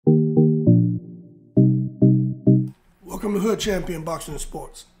Welcome to Hood Champion Boxing and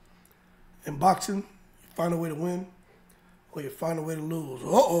Sports. In boxing, you find a way to win or you find a way to lose.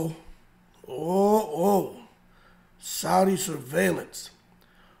 Saudi surveillance.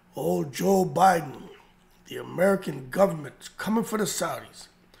 Old Joe Biden, the American government's coming for the Saudis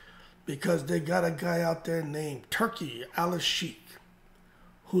because they got a guy out there named Turkey al-Sheikh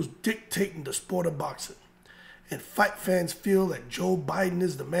who's dictating the sport of boxing. And fight fans feel that Joe Biden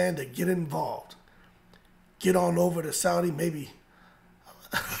is the man to get involved. Get on over to Saudi, maybe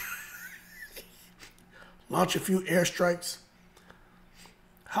launch a few airstrikes.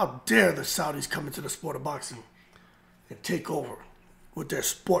 How dare the Saudis come into the sport of boxing and take over with their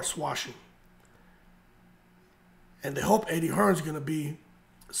sports washing. And they hope Eddie Hearn's going to be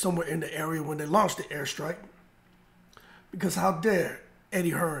somewhere in the area when they launch the airstrike. Because how dare Eddie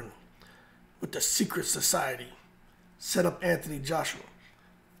Hearn with the secret society set up Anthony Joshua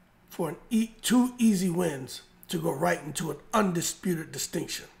for two easy wins to go right into an undisputed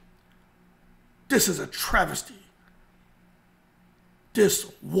distinction. This is a travesty. This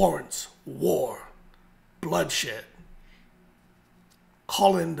warrants war, bloodshed.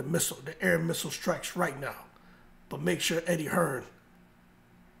 Call in the air missile strikes right now. But make sure Eddie Hearn,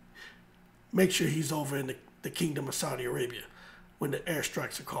 make sure he's over in the Kingdom of Saudi Arabia when the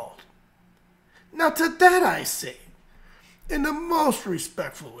airstrikes are called. Now to that I say, in the most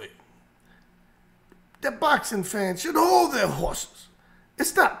respectful way, the boxing fans should hold their horses.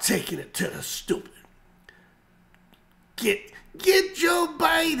 It's not taking it to the stupid. Get Joe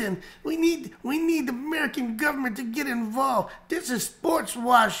Biden. We need the American government to get involved. This is sports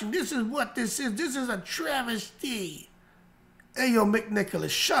washing. This is what this is. This is a travesty. Hey, yo,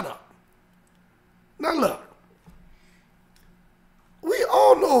 McNicholas, shut up. Now look, we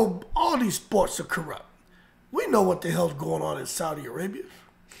all know all these sports are corrupt. We know what the hell's going on in Saudi Arabia.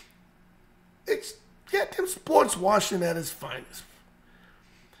 It's get them sports washing at its finest.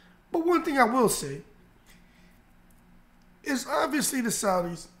 But one thing I will say is obviously the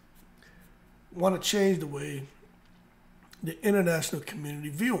Saudis want to change the way the international community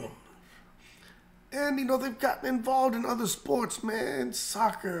view them. And, they've gotten involved in other sports, man.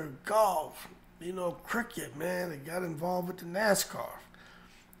 Soccer, golf, cricket, man. They got involved with the NASCAR.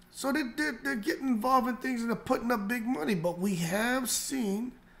 So they're getting involved in things and they're putting up big money. But we have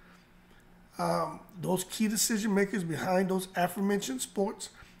seen those key decision makers behind those aforementioned sports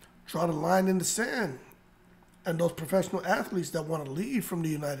draw the line in the sand. And those professional athletes that want to leave from the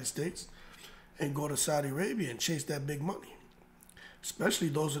United States and go to Saudi Arabia and chase that big money. Especially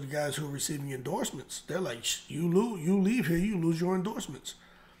those are the guys who are receiving endorsements. They're like, you leave here, you lose your endorsements.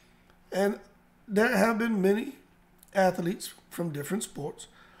 And there have been many athletes from different sports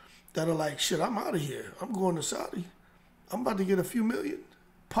that are like, shit, I'm out of here. I'm going to Saudi. I'm about to get a few million.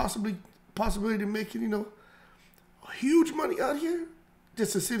 Possibility of making, huge money out here.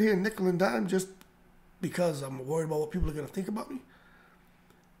 Just to sit here and nickel and dime just because I'm worried about what people are going to think about me.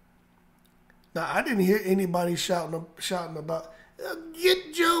 Now, I didn't hear anybody shouting about,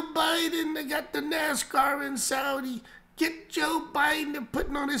 get Joe Biden, they got the NASCAR in Saudi. Get Joe Biden, they're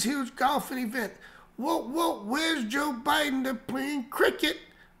putting on this huge golfing event. Whoa, where's Joe Biden? They're playing cricket.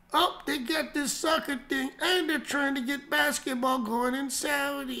 Oh, they got this soccer thing, and they're trying to get basketball going in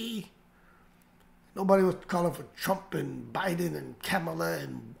Saudi. Nobody was calling for Trump and Biden and Kamala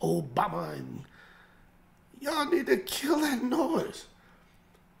and Obama and... Y'all need to kill that noise.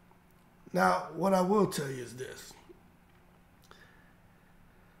 Now, what I will tell you is this.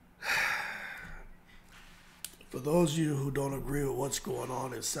 For those of you who don't agree with what's going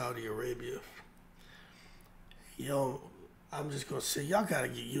on in Saudi Arabia, I'm just going to say, y'all got to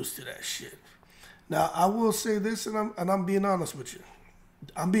get used to that shit. Now, I will say this, and I'm being honest with you.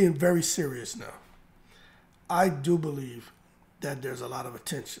 I'm being very serious now. I do believe that there's a lot of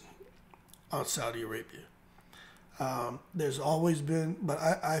attention on Saudi Arabia. There's always been, but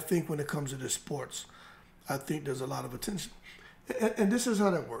I think when it comes to the sports, I think there's a lot of attention. And this is how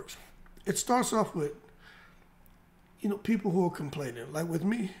that works. It starts off with, people who are complaining. Like with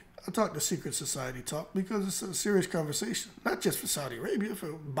me, I talk the secret society talk because it's a serious conversation. Not just for Saudi Arabia,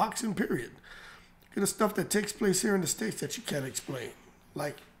 for boxing, period. The stuff that takes place here in the States that you can't explain.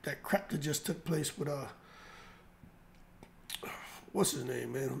 Like that crap that just took place with, what's his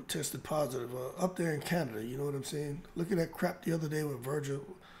name, man, who tested positive up there in Canada, you know what I'm saying? Look at that crap the other day with Virgil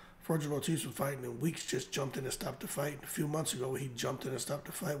Ortiz was fighting, and Weeks just jumped in and stopped the fight. A few months ago, he jumped in and stopped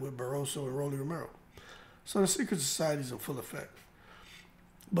the fight with Barroso and Rolly Romero. So the secret society's in full effect.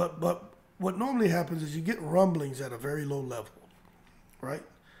 But what normally happens is you get rumblings at a very low level, right?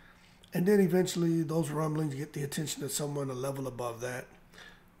 And then eventually those rumblings get the attention of someone a level above that.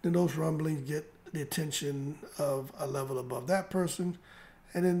 Then those rumblings get the attention of a level above that person.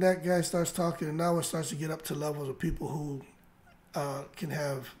 And then that guy starts talking, and now it starts to get up to levels of people who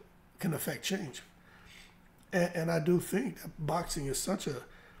can affect change. And I do think that boxing is such a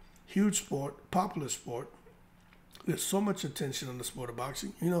huge sport, popular sport. There's so much attention on the sport of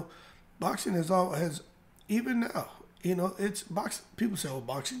boxing. Boxing has even now. It's boxing. People say, "Oh,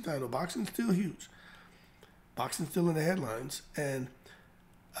 boxing title, boxing's still huge. Boxing's still in the headlines," and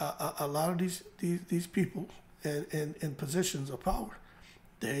a lot of these people in positions of power,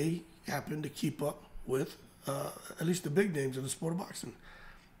 they happen to keep up with at least the big names in the sport of boxing.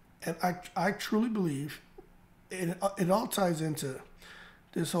 And I truly believe it all ties into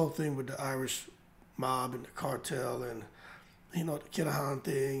this whole thing with the Irish mob and the cartel and, the Kinahan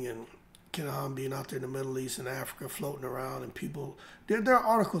thing and Kinahan being out there in the Middle East and Africa floating around, and people, there are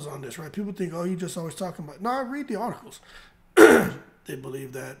articles on this, right? People think, oh, you just always talking about, no, I read the articles. They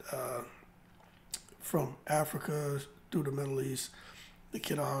believe that from Africa through the Middle East, the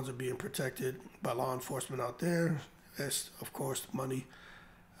Kinahans are being protected by law enforcement out there. That's, of course, money.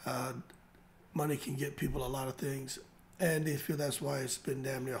 Money can get people a lot of things, and they feel that's why it's been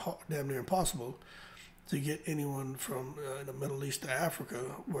damn near impossible to get anyone from the Middle East to Africa,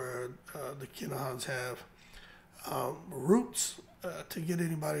 where the Kinahans have roots, to get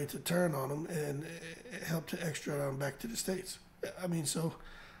anybody to turn on them and help to extradite them back to the States. I mean, so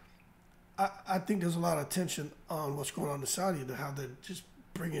I think there's a lot of attention on what's going on in Saudi, to how they're just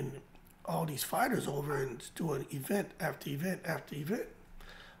bringing all these fighters over and doing event after event after event.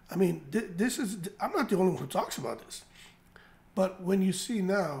 I mean, I'm not the only one who talks about this. But when you see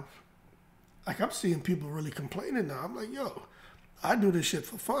now, like I'm seeing people really complaining now. I'm like, yo, I do this shit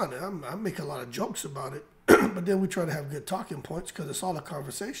for fun. And I make a lot of jokes about it. But then we try to have good talking points because it's all a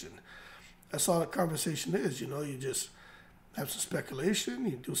conversation. That's all a conversation is. You just have some speculation,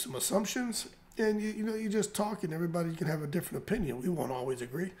 you do some assumptions, and you just talk, and everybody can have a different opinion. We won't always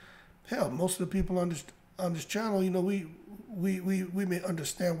agree. Hell, most of the people on this channel, we may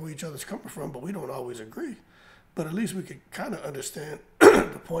understand where each other's coming from, but we don't always agree. But at least we can kind of understand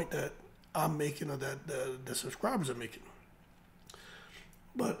the point that I'm making, or that the subscribers are making.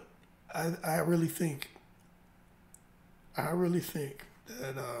 But I really think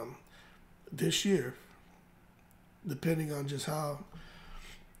that this year, depending on just how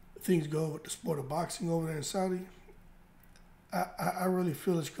things go with the sport of boxing over there in Saudi, I really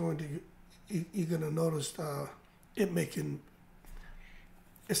feel it's going to, you're going to notice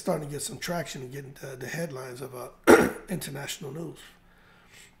it's starting to get some traction and getting the headlines of international news.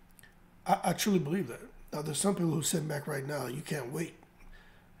 I truly believe that. Now, there's some people who sit back right now, you can't wait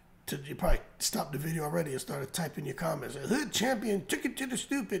you probably stopped the video already and started typing your comments. Hood champion took it to the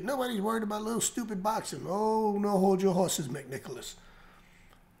stupid. Nobody's worried about little stupid boxing. Oh, no, hold your horses, McNicholas.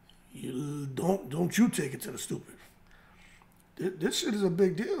 Don't you take it to the stupid. This shit is a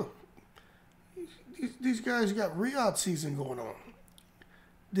big deal. These guys got Riyadh season going on.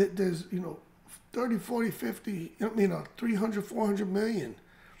 There's, 30, 40, 50, 300, 400 million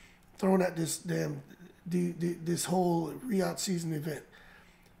thrown at this damn, this whole Riyadh season event.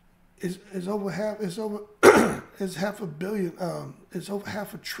 It's over half. It's over. It's $500 million. It's over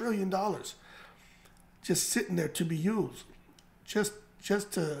 $500 billion, just sitting there to be used, just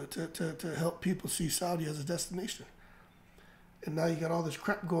to help people see Saudi as a destination. And now you got all this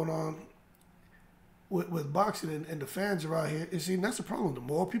crap going on with boxing, and the fans are out here. And see, that's the problem. The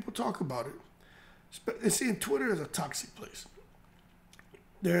more people talk about it, and see, Twitter is a toxic place.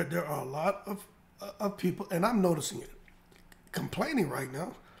 There are a lot of people, and I'm noticing it, complaining right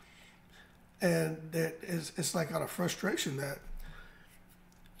now. And that it's like out of frustration that,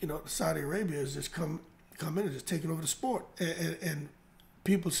 Saudi Arabia has just come in and just taking over the sport. And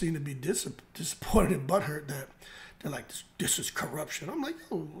people seem to be disappointed and butthurt that they're like, this is corruption. I'm like,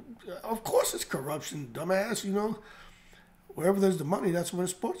 oh, of course it's corruption, dumbass. Wherever there's the money, that's where the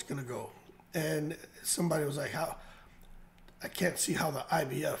sport's going to go. And somebody was like, I can't see how the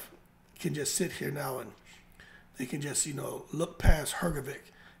IBF can just sit here now and they can just, look past Hrgovic.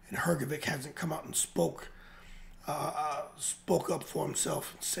 And Hrgovic hasn't come out and spoke up for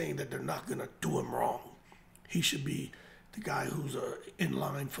himself, saying that they're not going to do him wrong. He should be the guy who's in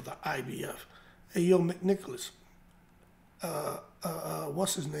line for the IBF. Hey, yo, McNicholas,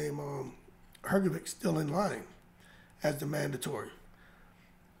 what's his name? Hrgovic's still in line as the mandatory.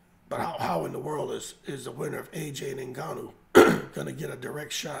 But how in the world is the winner of AJ and Ngannou going to get a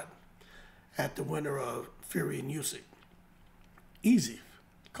direct shot at the winner of Fury and Usyk? Easy.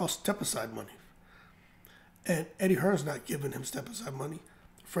 Costs step-aside money. And Eddie Hearn's not giving him step-aside money.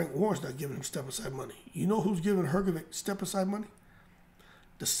 Frank Warren's not giving him step-aside money. You know who's giving Hrgovic step-aside money?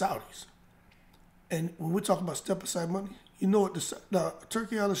 The Saudis. And when we talk about step aside money, you know what the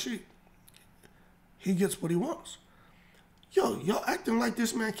Turkey Al Sheikh, he gets what he wants. Yo, y'all acting like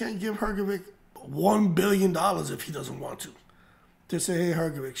this man can't give Hrgovic $1 billion if he doesn't want to. They say, hey,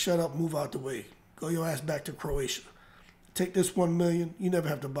 Hrgovic, shut up, move out the way. Go your ass back to Croatia. Take this $1 million, you never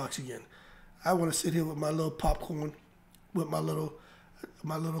have to box again. I want to sit here with my little popcorn, with my little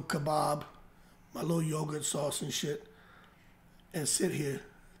kebab, my little yogurt sauce and shit, and sit here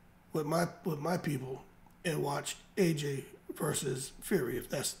with my people and watch AJ versus Fury.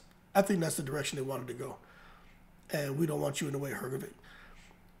 I think that's the direction they wanted to go. And we don't want you in the way, Hrgovic.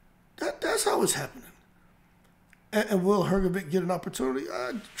 That's how it's happening. And will Hrgovic get an opportunity?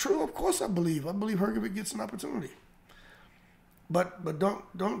 True, of course I believe. I believe Hrgovic gets an opportunity. But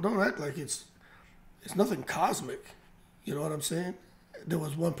don't act like it's nothing cosmic. You know what I'm saying? There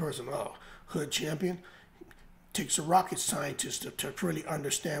was one person, Hood Champion, takes a rocket scientist to really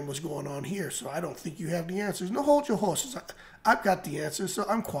understand what's going on here. So I don't think you have the answers. No, hold your horses. I've got the answers, so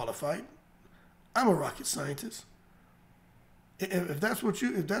I'm qualified. I'm a rocket scientist. If that's what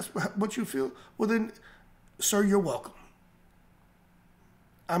you feel, well then, sir, you're welcome.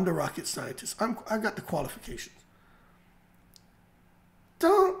 I'm the rocket scientist. I got the qualifications.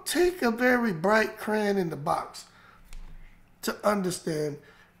 Don't take a very bright crayon in the box to understand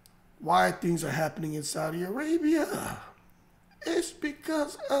why things are happening in Saudi Arabia. It's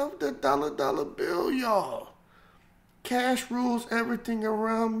because of the dollar bill, y'all. Cash rules everything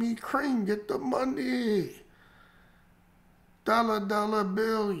around me. Cream, get the money. Dollar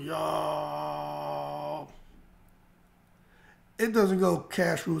bill, y'all. It doesn't go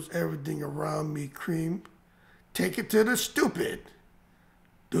cash rules everything around me, Cream. Take it to the stupid.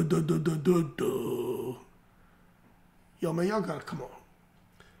 Do. Yo, man, y'all gotta come on.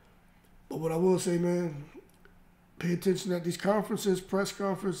 But what I will say, man, pay attention at these conferences, press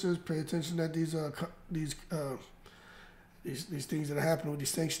conferences. Pay attention at these things that are happening with these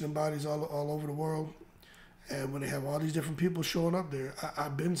sanctioning bodies all over the world. And when they have all these different people showing up there,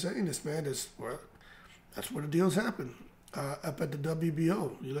 I've been saying this, man. That's where the deals happen. Up at the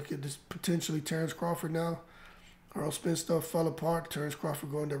WBO, you look at this potentially Terrence Crawford now. Earl Spence stuff fell apart. Terrence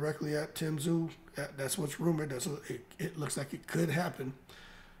Crawford going directly at Tim Tszyu. That's what's rumored. It looks like it could happen.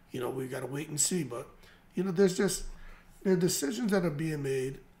 You know, we got to wait and see. But, you know, there are decisions that are being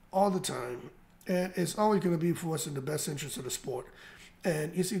made all the time. And it's always going to be for what's in the best interest of the sport.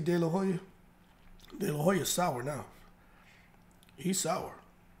 And you see De La Hoya's sour now. He's sour.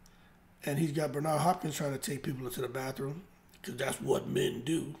 And he's got Bernard Hopkins trying to take people into the bathroom, because that's what men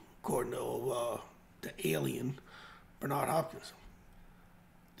do, according to the alien Bernard Hopkins.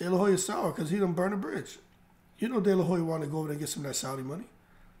 De La Hoya's sour because he done burned a bridge. You know De La Hoya want to go over there and get some of that Saudi money.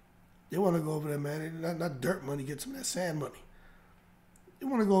 They want to go over there, man, not dirt money, get some of that sand money. They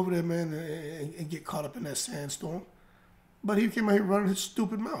want to go over there, man, and get caught up in that sandstorm. But he came out here running his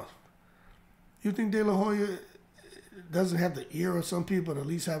stupid mouth. You think De La Hoya doesn't have the ear of some people to at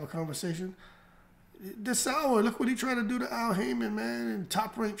least have a conversation? The sour, look what he tried to do to Al Heyman, man. And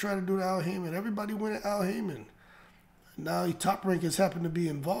Top Rank tried to do to Al Heyman. Everybody went at Al Heyman. Now Top Rank has happened to be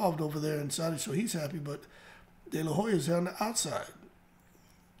involved over there in Saudi, so he's happy. But De La Hoya's on the outside.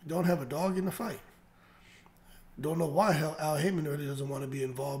 Don't have a dog in the fight. Don't know why hell Al Heyman really doesn't want to be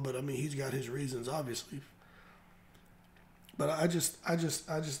involved, but I mean he's got his reasons, obviously. But I just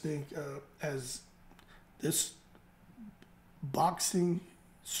think as this boxing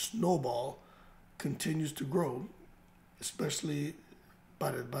snowball continues to grow, especially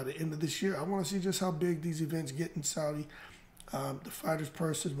by the end of this year, I want to see just how big these events get in Saudi. The fighters'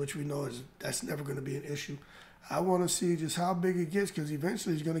 purses, which we know that's never going to be an issue. I want to see just how big it gets, because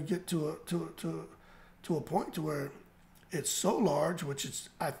eventually it's going to get to a point to where it's so large,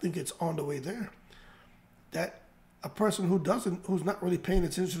 I think it's on the way there, that a person who's not really paying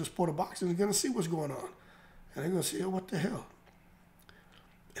attention to the sport of boxing is going to see what's going on, and they're going to say, oh, what the hell?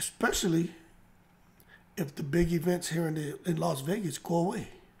 Especially if the big events here in Las Vegas go away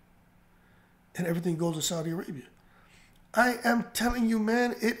and everything goes to Saudi Arabia. I am telling you,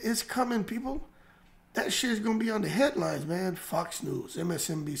 man, it is coming, people. That shit is going to be on the headlines, man. Fox News,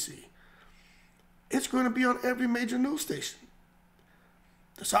 MSNBC. It's going to be on every major news station.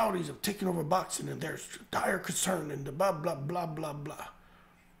 The Saudis have taken over boxing and there's dire concern and the blah, blah, blah, blah, blah.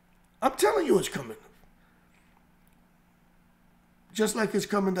 I'm telling you it's coming. Just like it's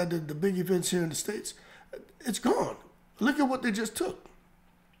coming that the big events here in the States, it's gone. Look at what they just took.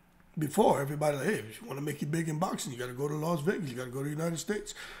 Before, everybody like, hey, if you want to make it big in boxing, you got to go to Las Vegas. You got to go to the United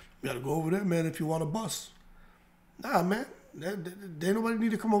States. You got to go over there, man, if you want to bust. Nah, man. There ain't nobody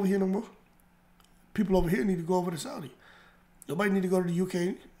need to come over here no more. People over here need to go over to Saudi. Nobody need to go to the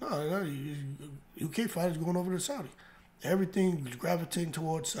UK. No, UK fighters going over to Saudi. Everything is gravitating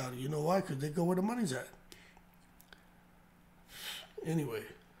towards Saudi. You know why? Because they go where the money's at. Anyway,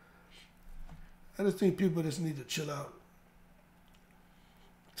 I just think people just need to chill out.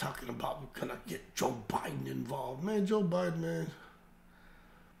 Talking about, can I get Joe Biden involved? Man, Joe Biden, man.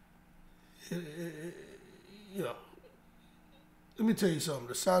 You know, let me tell you something.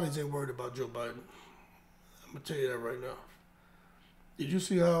 The Saudis ain't worried about Joe Biden. I'm going to tell you that right now. Did you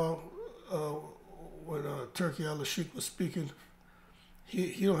see how when Turkey al-Sheikh was speaking,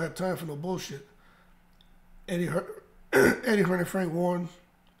 he don't have time for no bullshit. Eddie Hearn and Frank Warren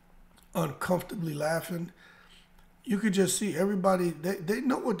uncomfortably laughing. You could just see everybody, they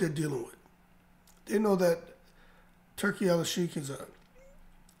know what they're dealing with. They know that Turkey al-Sheikh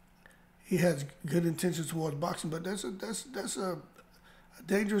he has good intentions towards boxing, but that's a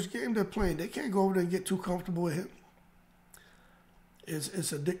dangerous game they're playing. They can't go over there and get too comfortable with him.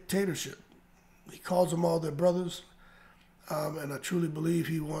 It's a dictatorship. He calls them all their brothers, and I truly believe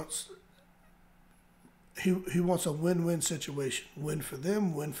he wants a win-win situation. Win for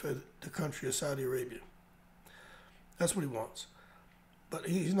them, win for the country of Saudi Arabia. That's what he wants. But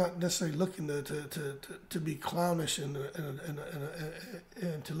he's not necessarily looking to be clownish and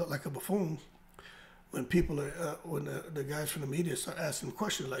to look like a buffoon when people are when the guys from the media start asking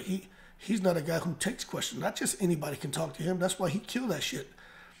questions. Like he's not a guy who takes questions. Not just anybody can talk to him. That's why he killed that shit.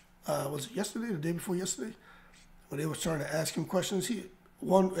 Was it yesterday, the day before yesterday, when they were trying to ask him questions? Hey,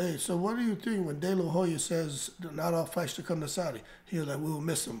 so what do you think when De La Hoya says not all fights to come to Saudi? He was like, we will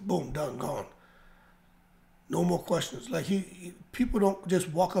miss him. Boom, done, gone. No more questions. Like people don't just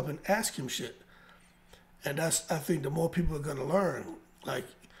walk up and ask him shit. And I think the more people are gonna learn. Like,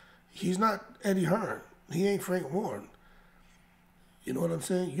 he's not Eddie Hearn. He ain't Frank Warren. You know what I'm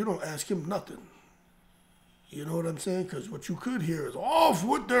saying? You don't ask him nothing. You know what I'm saying? Because what you could hear is off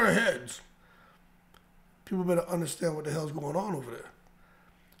with their heads. People better understand what the hell's going on over there.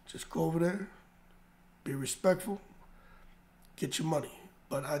 Just go over there, be respectful, get your money.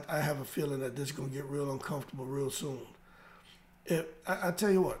 But I have a feeling that this is going to get real uncomfortable real soon. I tell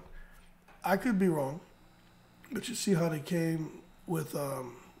you what, I could be wrong, but you see how they came with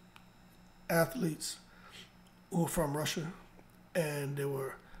athletes who were from Russia, and they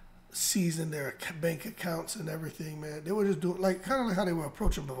were seizing their bank accounts and everything, man. They were just doing, kind of like how they were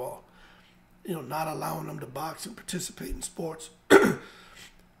approaching Bivol. You know, not allowing them to box and participate in sports.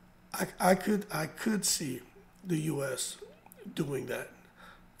 I could see the U.S. doing that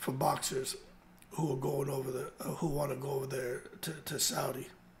for boxers who are going over who want to go over there to Saudi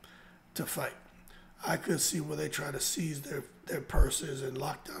to fight. I could see where they try to seize their purses and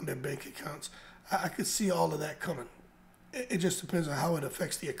lock down their bank accounts. I could see all of that coming. It just depends on how it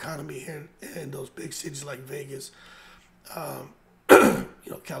affects the economy here in those big cities like Vegas,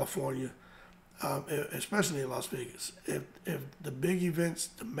 California, especially in Las Vegas. If the big events,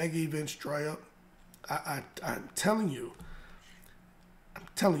 the mega events dry up, I'm telling you,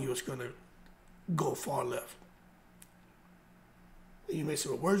 it's going to go far left. You may say,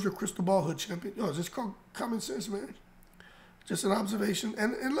 well, where's your crystal ball, Hood Champion? It's just called common sense, man. Just an observation.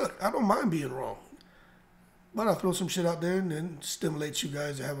 And look, I don't mind being wrong. But I'll throw some shit out there and then stimulate you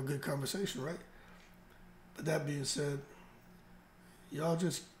guys to have a good conversation, right? But that being said, y'all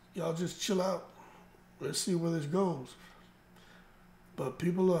just chill out. Let's see where this goes. But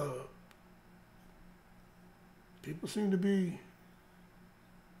people seem to be,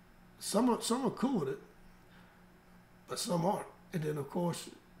 some are cool with it, but some aren't. And then of course,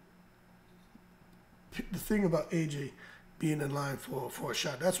 the thing about AJ being in line for a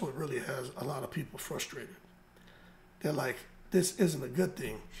shot, that's what really has a lot of people frustrated. They're like, this isn't a good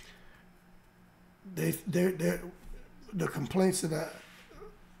thing. The complaints that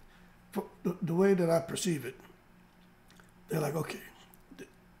the way that I perceive it, they're like, okay,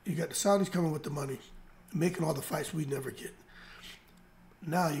 you got the Saudis coming with the money, making all the fights we never get.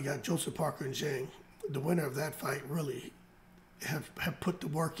 Now you got Joseph Parker and Zhang. The winner of that fight really have put the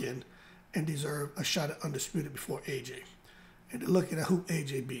work in and deserve a shot at Undisputed before AJ. And they're looking at who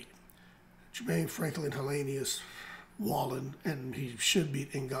AJ beat. Jermaine Franklin, Helenius, Wallen, and he should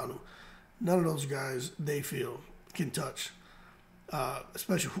beat Ngannou. None of those guys, they feel, can touch.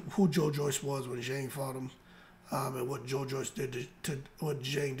 Especially who Joe Joyce was when Zhang fought him, and what Joe Joyce did what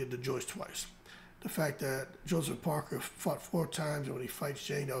Zhang did to Joyce twice. The fact that Joseph Parker fought 4 times, and when he fights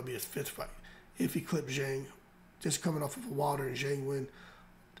Zhang, that would be his 5th fight. If he clipped Zhang, just coming off of a Wilder and Zhang win,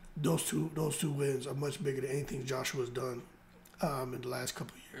 those two wins are much bigger than anything Joshua's done in the last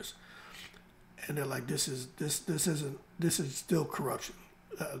couple of years. And they're like, this is still corruption.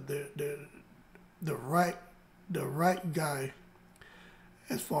 The right guy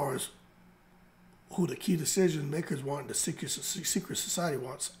as far as who the key decision makers want, the secret society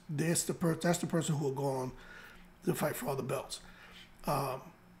wants. That's the person who will go on to fight for all the belts.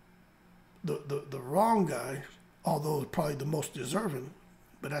 The wrong guy, although probably the most deserving,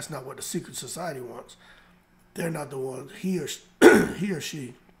 but that's not what the secret society wants. They're not the one. He or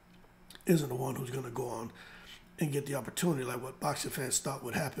she isn't the one who's going to go on and get the opportunity, like what boxing fans thought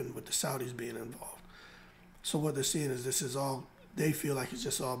would happen with the Saudis being involved. So what they're seeing is this is all, they feel like it's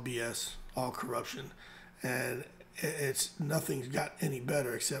just all BS, all corruption, and it's nothing's got any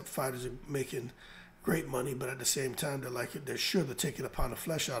better except fighters are making great money, but at the same time they're sure to take it upon the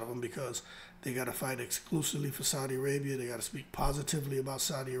flesh out of them because they got to fight exclusively for Saudi Arabia. They got to speak positively about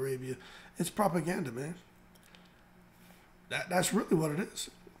Saudi Arabia. It's propaganda, man. That's really what it is.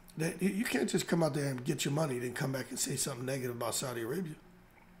 You can't just come out there and get your money, then come back and say something negative about Saudi Arabia.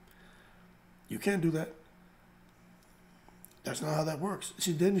 You can't do that. That's not how that works.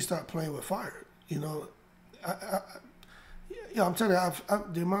 See, then you start playing with fire. You know, I'm telling you,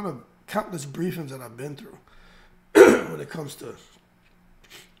 the amount of countless briefings that I've been through when it comes to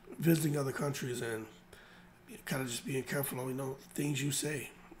visiting other countries and kind of just being careful on, things you say.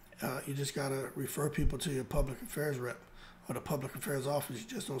 You just got to refer people to your public affairs rep or the public affairs office. You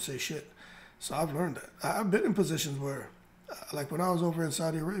just don't say shit. So I've learned that. I've been in positions where, like when I was over in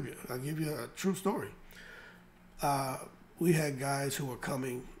Saudi Arabia, I'll give you a true story. We had guys who were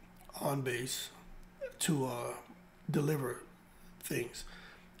coming on base to deliver things.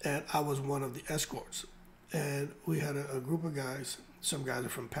 And I was one of the escorts. And we had a group of guys. Some guys are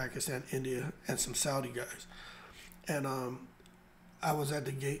from Pakistan, India, and some Saudi guys. And I was at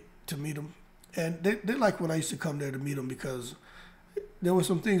the gate to meet them. And they like when I used to come there to meet them because there were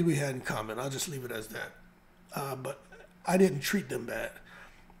some things we had in common. I'll just leave it as that. But I didn't treat them bad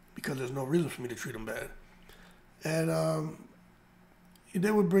because there's no reason for me to treat them bad. And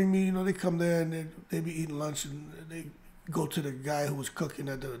they would bring me, they come there and they'd be eating lunch and they go to the guy who was cooking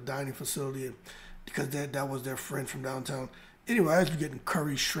at the dining facility and because that was their friend from downtown. Anyway, I was getting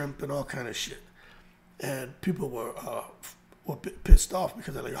curry, shrimp, and all kind of shit. And people were pissed off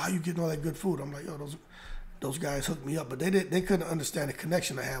because they're like, how you getting all that good food? I'm like, yo, those guys hooked me up. But they couldn't understand the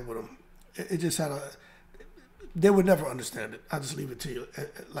connection I had with them. It just had they would never understand it. I'll just leave it to you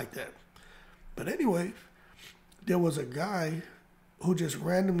like that. But anyway, there was a guy who just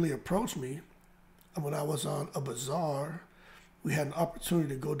randomly approached me when I was on a bazaar. We had an opportunity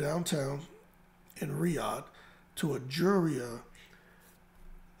to go downtown in Riyadh to a jewelry. It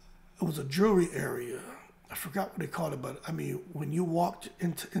was a jewelry area. I forgot what they called it, but I mean, when you walked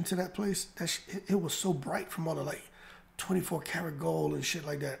into that place, it was so bright from all the 24 karat gold and shit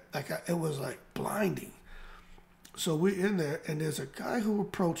like that. It was blinding. So we're in there, and there's a guy who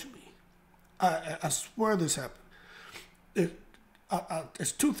approached me. I swear this happened.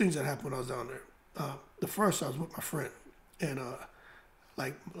 There's two things that happened when I was down there. The first, I was with my friend, and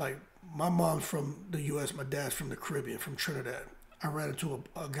like my mom's from the U.S., my dad's from the Caribbean, from Trinidad. I ran into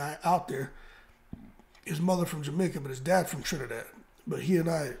a guy out there. His mother from Jamaica, but his dad from Trinidad. But he and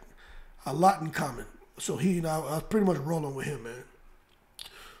I, a lot in common. So he and I was pretty much rolling with him, man.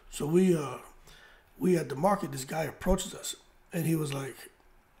 So we at the market, this guy approaches us, and he was like,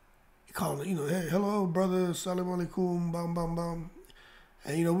 he called, hey, hello, brother, salam alaikum, bam, bam, bam.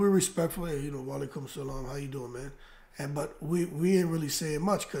 And, we're respectful, hey, wa alaikum salam, how you doing, man? But we ain't really saying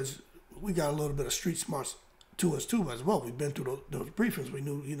much because we got a little bit of street smarts to us too as well. We've been through those briefings. We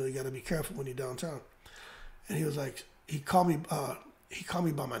knew, you got to be careful when you're downtown. And he was like, he called me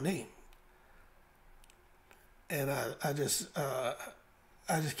by my name. And I just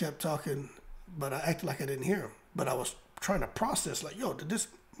kept talking, but I acted like I didn't hear him. But I was trying to process, yo, did this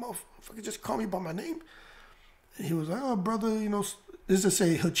motherfucker just call me by my name? And he was like, oh, brother, this is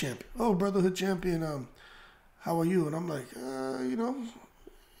say Hood Champion. Oh, brother Hood Champion, how are you? And I'm like,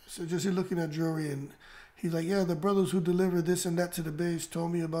 so just looking at jewelry, and he's like, yeah, the brothers who delivered this and that to the base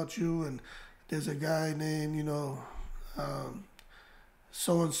told me about you, and there's a guy named,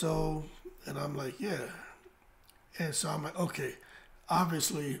 so-and-so, and I'm like, yeah. And so I'm like, okay,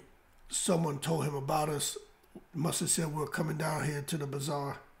 obviously someone told him about us, must have said we're coming down here to the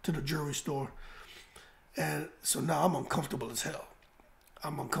bazaar, to the jewelry store. And so now I'm uncomfortable as hell.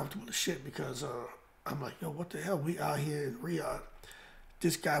 I'm uncomfortable as shit because I'm like, yo, what the hell? We out here in Riyadh.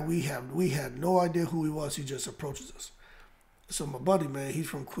 This guy, we had no idea who he was. He just approaches us. So my buddy, man, he's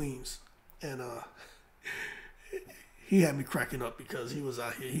from Queens. And he had me cracking up because he was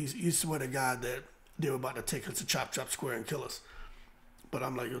out here. He swear to God that they were about to take us to Chop Chop Square and kill us. But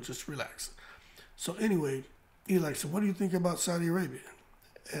I'm like, yo, just relax. So anyway, he's like, so what do you think about Saudi Arabia?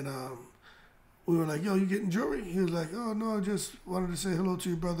 And we were like, yo, you getting jewelry? He was like, oh, no, I just wanted to say hello to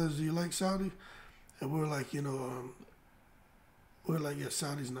your brothers. Do you like Saudi? And we were like, we were like, yeah,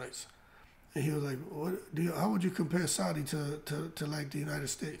 Saudi's nice. And he was like, how would you compare Saudi to like the United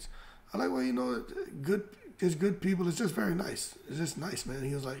States? I'm like, well, good. It's good people. It's just very nice. It's just nice, man.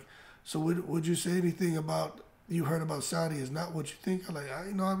 He was like, so would you say anything about you heard about Saudi is not what you think? I'm like,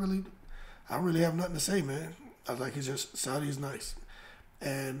 I really have nothing to say, man. I was like, it's just Saudi is nice.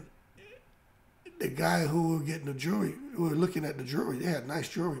 And the guy who were getting the jewelry, we were looking at the jewelry. They had nice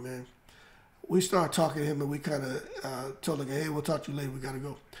jewelry, man. We started talking to him, and we kind of told him, hey, we'll talk to you later. We got to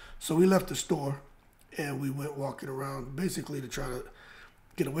go. So we left the store, and we went walking around, basically to try to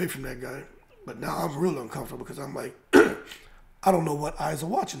get away from that guy. But now I'm real uncomfortable because I'm like, I don't know what eyes are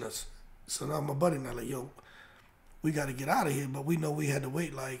watching us. So now my buddy and I like, yo, we got to get out of here. But we know we had to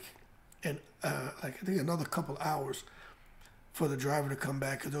wait I think another couple hours for the driver to come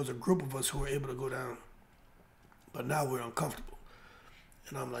back because there was a group of us who were able to go down. But now we're uncomfortable.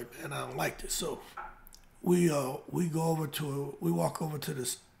 And I'm like, man, I don't like this. So we walk over to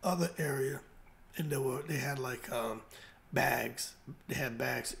this other area, and they had like bags. They had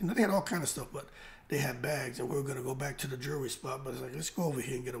bags. They had all kind of stuff, but they had bags, and we were gonna go back to the jewelry spot. But it's like, let's go over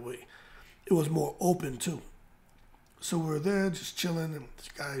here and get away. It was more open too. So we were there just chilling, and this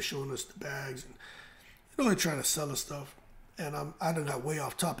guy is showing us the bags, and they're trying to sell us stuff. And I done got way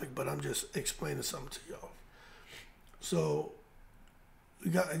off topic, but I'm just explaining something to y'all. So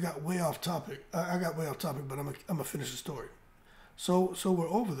I got way off topic. I got way off topic, but I'm gonna finish the story. So we're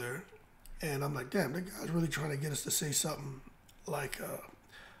over there, and I'm like, damn, that guy's really trying to get us to say something like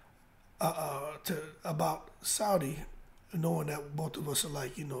about Saudi, knowing that both of us are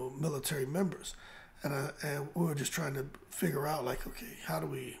like military members, and we were just trying to figure out like, okay, how do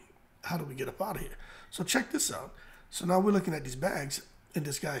we get up out of here? So check this out. So now we're looking at these bags, and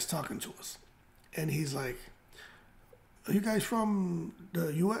this guy's talking to us, and he's like, are you guys from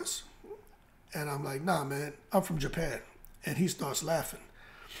the U.S.? And I'm like, nah, man, I'm from Japan. And he starts laughing.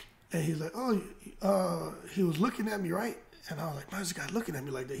 And he's like, oh, he was looking at me, right? And I was like, why is this guy looking at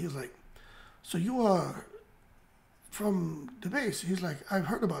me like that? He was like, so you are from the base? He's like, I've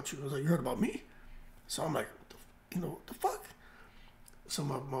heard about you. I was like, you heard about me? So I'm like, the fuck?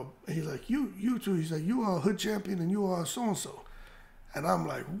 So he's like, you too. He's like, you are a hood champion and you are so-and-so. And I'm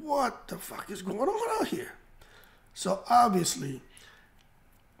like, what the fuck is going on out here? So obviously,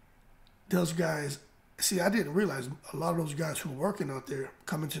 those guys, I didn't realize a lot of those guys who were working out there,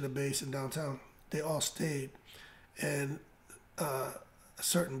 coming to the base in downtown, they all stayed in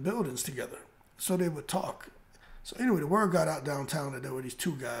certain buildings together. So they would talk. So anyway, the word got out downtown that there were these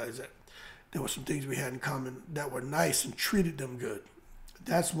two guys, that there were some things we had in common that were nice and treated them good.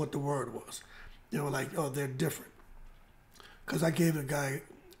 That's what the word was. They were like, oh, they're different. Because I gave the guy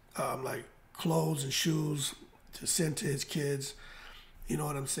like clothes and shoes to send to his kids, you know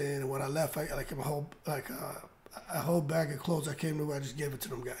what I'm saying? And when I left, I like a whole bag of clothes I came to, I just gave it to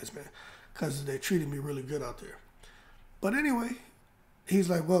them guys, man, because they treated me really good out there. But anyway, he's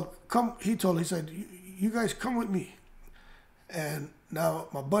like, well, come. He said, you guys come with me. And now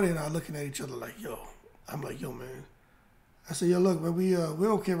my buddy and I are looking at each other like, yo. I'm like, yo, man. I said, yo, look, man,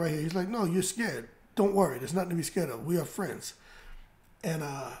 we're okay right here. He's like, no, you're scared. Don't worry, there's nothing to be scared of. We are friends. And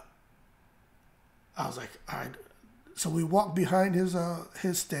I was like, all right. So we walked behind his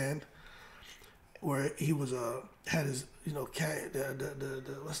stand where he was had his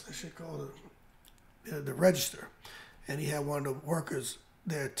the what's that shit called, the register, and he had one of the workers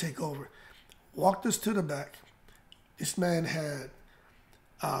there take over. Walked us to the back. This man had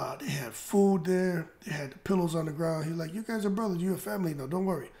they had food there. They had the pillows on the ground. He's like, you guys are brothers. You're a family. No, don't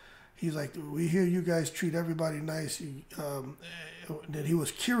worry. He's like, we hear you guys treat everybody nice. Then he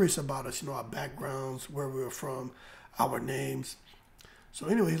was curious about us, our backgrounds, where we were from, our names. So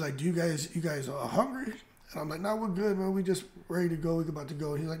anyway, he's like, you guys are hungry? And I'm like, no, we're good, man. We just ready to go. We're about to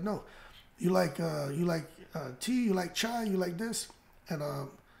go. And he's like, no, you like tea? You like chai? You like this? And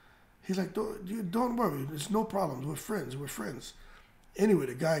he's like, don't worry. There's no problems. We're friends. Anyway,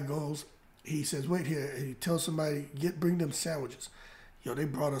 the guy goes. He says, wait here. And he tells somebody, bring them sandwiches. Yo, they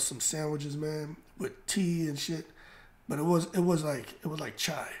brought us some sandwiches, man, with tea and shit. But it was like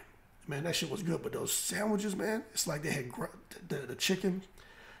chai. Man, that shit was good. But those sandwiches, man, it's like they had the chicken.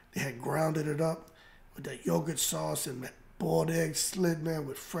 They had grounded it up with that yogurt sauce and boiled eggs slid, man,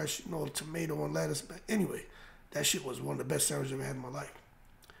 with fresh, tomato and lettuce. But anyway, that shit was one of the best sandwiches I've ever had in my life.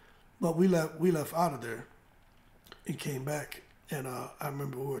 But we left out of there and came back. And I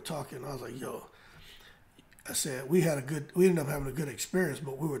remember we were talking. I was like, yo, I said, we ended up having a good experience,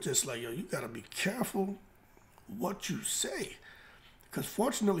 but we were just like, yo, you got to be careful what you say. Because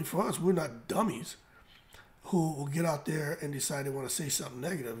fortunately for us, we're not dummies who will get out there and decide they want to say something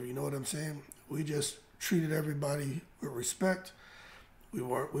negative. You know what I'm saying? We just treated everybody with respect. We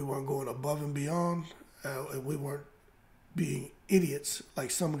weren't going above and beyond, and we weren't being idiots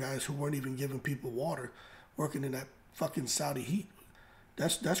like some guys who weren't even giving people water, working in that fucking Saudi heat.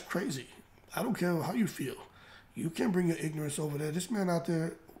 That's crazy. I don't care how you feel. You can't bring your ignorance over there. This man out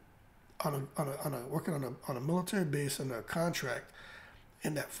there working on a military base on a contract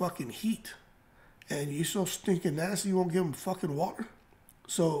in that fucking heat, and you so stinking nasty you won't give him fucking water.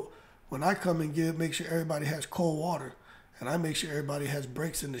 So when I come and make sure everybody has cold water, and I make sure everybody has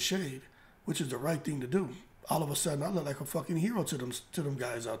breaks in the shade, which is the right thing to do, all of a sudden I look like a fucking hero to them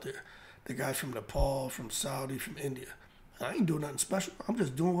guys out there. The guys from Nepal, from Saudi, from India. I ain't doing nothing special. I'm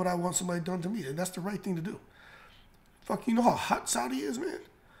just doing what I want somebody done to me, and that's the right thing to do. Fuck, you know how hot Saudi is, man?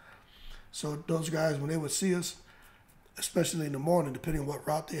 So those guys, when they would see us, especially in the morning, depending on what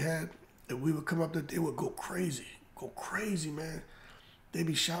route they had, and we would come up there, they would go crazy, man. They'd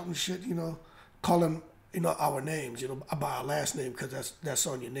be shouting shit, you know, calling, you know, our names, you know, by our last name, because that's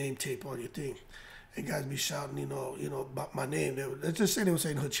on your name tape on your thing. And guys be shouting, you know, about my name. Let's just say they were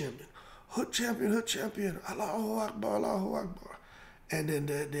saying Hood Champion. Hood Champion, Allahu Akbar, Allahu Akbar. And then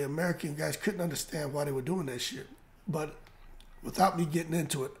the American guys couldn't understand why they were doing that shit. But without me getting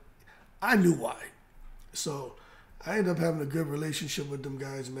into it, I knew why. So I ended up having a good relationship with them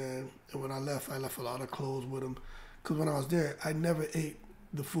guys, man. And when I left a lot of clothes with them. Because when I was there, I never ate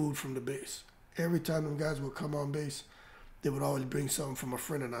the food from the base. Every time them guys would come on base, they would always bring something from a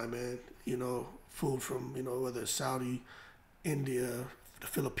friend and I, man. You know, food from, you know, whether it's Saudi, India, the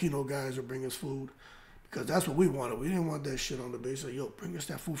Filipino guys would bring us food. Because that's what we wanted. We didn't want that shit on the base. Like, yo, bring us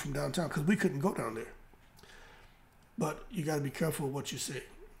that food from downtown. Because we couldn't go down there. But you got to be careful with what you say.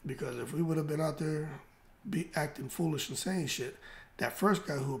 Because if we would have been out there acting foolish and saying shit, that first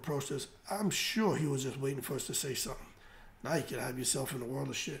guy who approached us, I'm sure he was just waiting for us to say something. Now you can have yourself in a world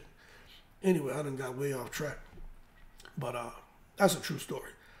of shit. Anyway, I done got way off track. But that's a true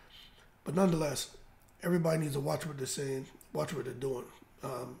story. But nonetheless, everybody needs to watch what they're saying, watch what they're doing.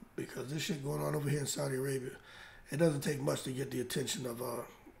 Because this shit going on over here in Saudi Arabia, it doesn't take much to get the attention of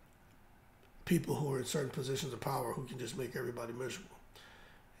people who are in certain positions of power who can just make everybody miserable.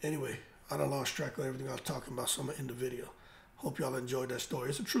 Anyway, I done lost track of everything I was talking about somewhere in the video. Hope y'all enjoyed that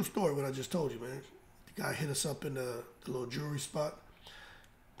story. It's a true story what I just told you, man. The guy hit us up in the little jewelry spot.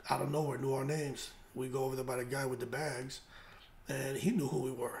 Out of nowhere, knew our names. We go over there by the guy with the bags, and he knew who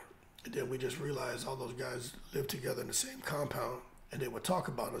we were. And then we just realized all those guys lived together in the same compound, and they would talk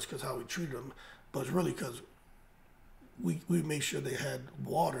about us because how we treated them. But it's really because we made sure they had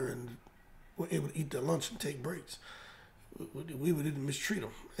water and were able to eat their lunch and take breaks. We didn't mistreat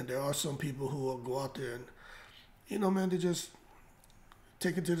them. And there are some people who will go out there and, you know, man, they just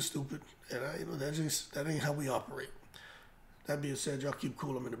take it to the stupid. And, you know, that ain't how we operate. That being said, y'all keep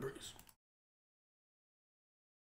cool. I'm in the breeze.